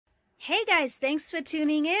Hey guys, thanks for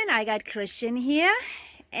tuning in. I got Christian here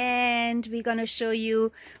and we're going to show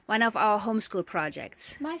you one of our homeschool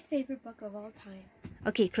projects. My favorite book of all time.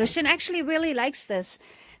 Okay, Christian actually really likes this.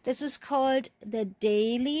 This is called The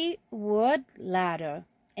Daily Word Ladder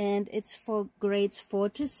and it's for grades 4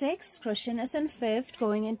 to 6. Christian is in 5th,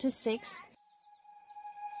 going into 6th.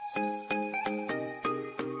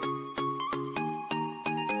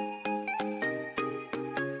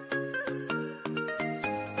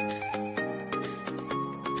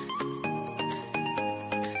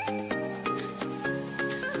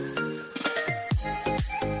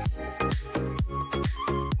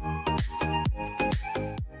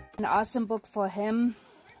 An awesome book for him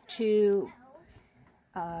to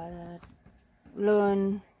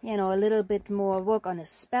learn, a little bit more, work on his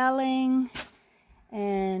spelling.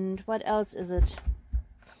 And what else is it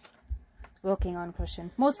working on,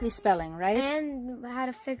 Christian? Mostly spelling, right? And how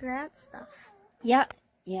to figure out stuff. Yeah,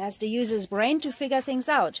 he has to use his brain to figure things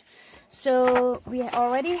out. So we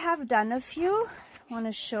already have done a few. I want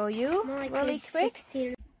to show you really quick.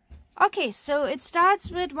 16. Okay, so it starts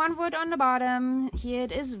with one word on the bottom. Here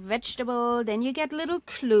it is vegetable. Then you get little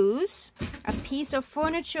clues. A piece of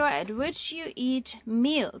furniture at which you eat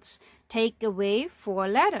meals. Take away 4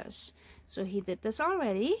 letters. So he did this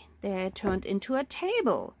already. They're turned into a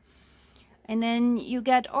table. And then you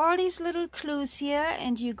get all these little clues here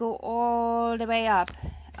and you go all the way up.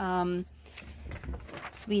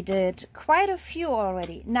 We did quite a few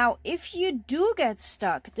already. Now, if you do get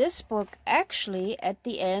stuck, this book actually at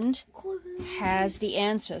the end has the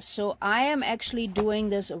answers. So I am actually doing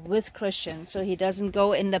this with Christian so he doesn't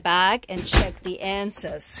go in the back and check the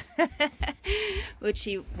answers, which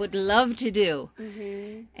he would love to do.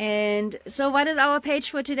 And so what is our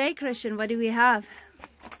page for today, Christian? What do we have?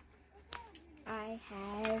 I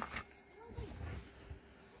have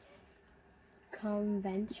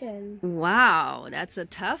convention. Wow, that's a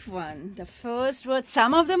tough one. The first word,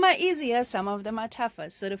 some of them are easier, some of them are tougher.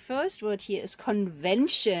 So the first word here is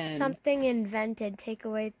convention. Something invented. Take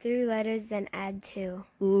away 3 letters, then add 2.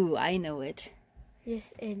 Ooh, I know it.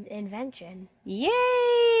 Just invention.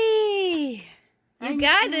 Yay! You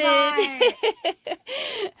got it.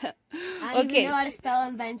 I don't even know how to spell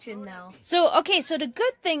invention though. So the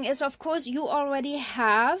good thing is, of course, you already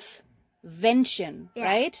have vention,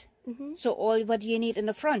 right? So all what you need in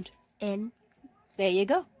the front. In. There you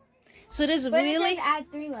go. So this But really it says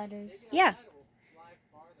add 3 letters. Yeah.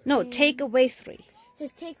 No, take away 3. It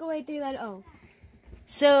says take away 3 letters. Oh.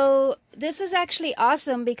 So this is actually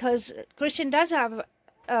awesome because Christian does have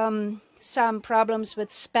some problems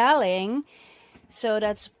with spelling. So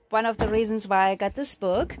that's one of the reasons why I got this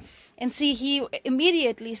book. And see, he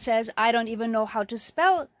immediately says, I don't even know how to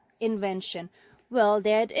spell invention. Well,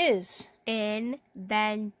 there it is.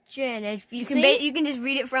 Invention. You can just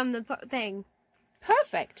read it from the thing.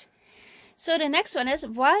 Perfect. So the next one is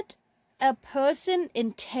what a person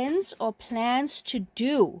intends or plans to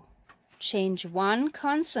do. Change 1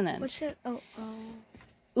 consonant. What's it? Oh.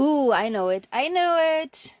 Ooh, I know it. I know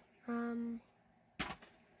it.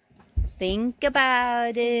 Think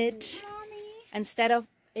about it. Mommy. Instead of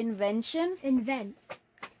invention. Invent.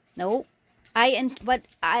 No. I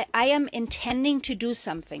am intending to do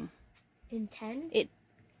something. Intend?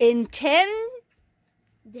 Intend?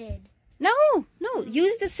 Did. No.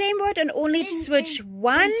 Use the same word and only switch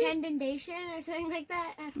one. Intendation or something like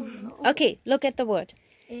that? I don't know. Okay, look at the word.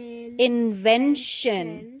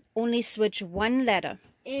 Invention. Only switch 1 letter.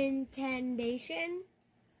 Intendation.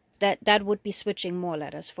 That would be switching more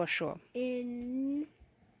letters for sure.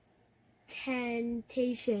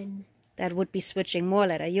 Intentation. That would be switching more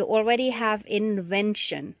letter. You already have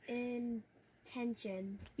invention.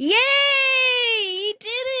 Intention. Yay!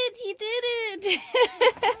 He did it!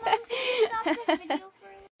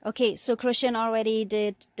 Okay, so Christian already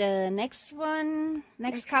did the next one.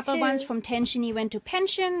 Next couple ones. From tension he went to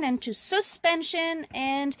pension, then to suspension,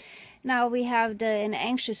 and now we have an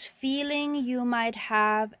anxious feeling you might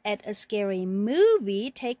have at a scary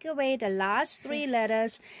movie. Take away the last 3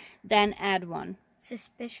 letters, then add 1.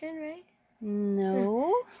 Suspicion, right?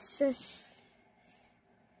 No.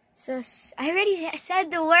 I already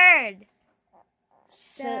said the word.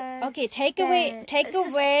 Okay, take away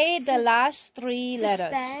the last 3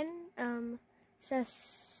 letters.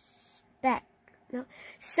 Suspect. No.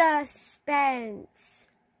 Suspense.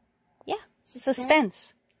 Yeah,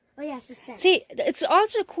 suspense. Oh yeah, suspense. See, it's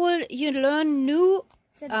also cool. You learn new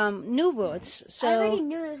words. So I already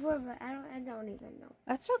knew this word, but I don't even know.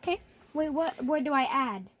 That's okay. Wait, what word do I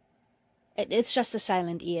add? It's just a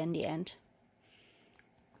silent E in the end.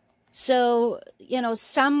 So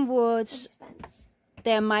some words. Suspense.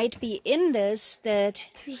 there might be in this that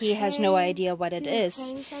he has no idea what it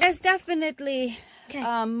is. There's definitely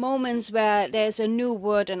moments where there's a new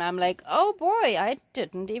word and I'm like, oh boy, I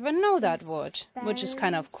didn't even know that word, which is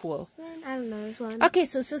kind of cool. I don't know this one. Okay,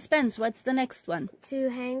 so suspense. What's the next one? To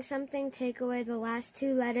hang something, take away the last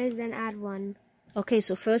 2 letters, then add 1. Okay,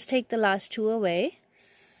 so first take the last 2 away.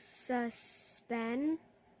 Suspend.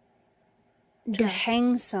 To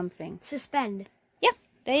hang something. Suspend. Yeah,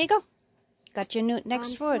 there you go. Got your new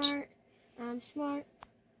next word. Smart. I'm smart.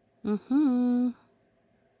 Mm-hmm.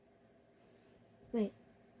 Wait.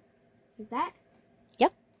 Is that?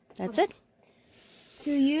 Yep, that's it.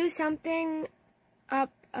 To use something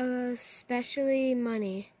up, especially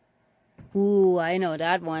money. Ooh, I know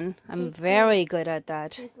that one. I'm very good at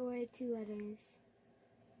that. Take away 2 letters.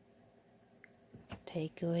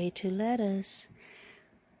 Take away 2 letters.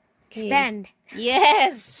 Okay. Spend.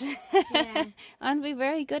 Yes! Yeah. Aren't we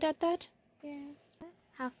very good at that? Yeah.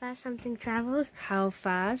 How fast something travels. How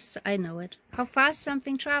fast? I know it. How fast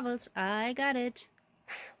something travels. I got it.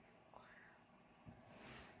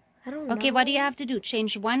 I don't know. Okay, what do you have to do?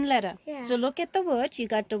 Change 1 letter. Yeah. So look at the word. You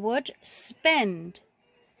got the word spend.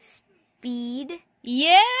 Speed.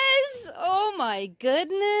 Yes! Oh my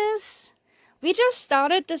goodness. We just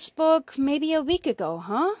started this book maybe a week ago,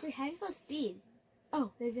 huh? Wait, how do you spell speed?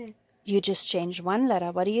 Oh, there's a... You just changed 1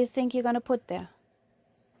 letter. What do you think you're going to put there?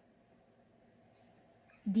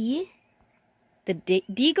 D? The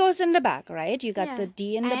D goes in the back, right? You got Yeah. the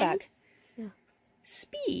D in the And? back. Yeah.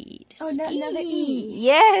 Speed. Oh, Speed. another E.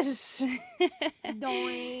 Yes.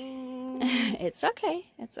 Doing. It's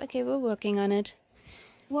okay. It's okay. We're working on it.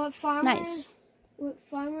 What farmers? Nice. What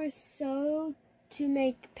farmers sow to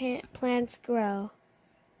make plants grow?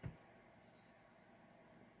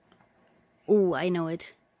 Ooh, I know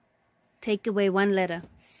it. Take away 1 letter.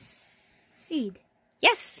 Seed.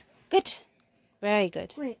 Yes. Good. Very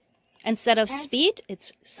good. Wait. Instead of S? speed,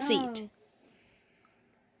 it's seed.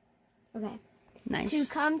 Oh. Okay. Nice.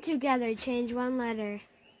 To come together, change 1 letter.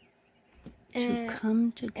 To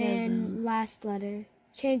come together. And last letter.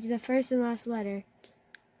 Change the first and last letter.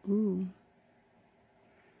 Ooh.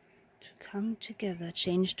 To come together.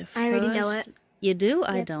 Change the first. I already know it. You do?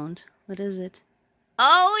 I don't. What is it?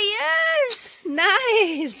 Oh, yes!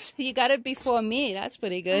 Nice! You got it before me. That's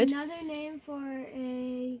pretty good. Another name for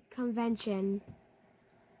a convention.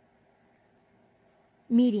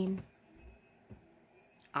 Meeting.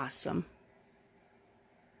 Awesome.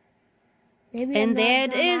 Maybe And I'm not there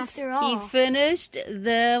it done is. after all. He finished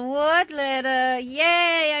the word letter.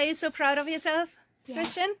 Yay! Are you so proud of yourself, Yeah.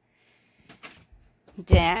 Christian?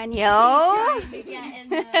 Daniel.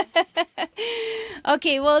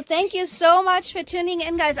 Okay, well, thank you so much for tuning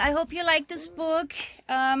in, guys. I hope you like this book.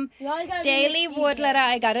 Daily Word Letter.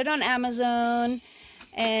 I got it on Amazon.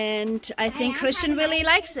 And I think Christian really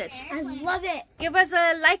likes it. I love it. Give us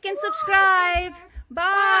a like and subscribe.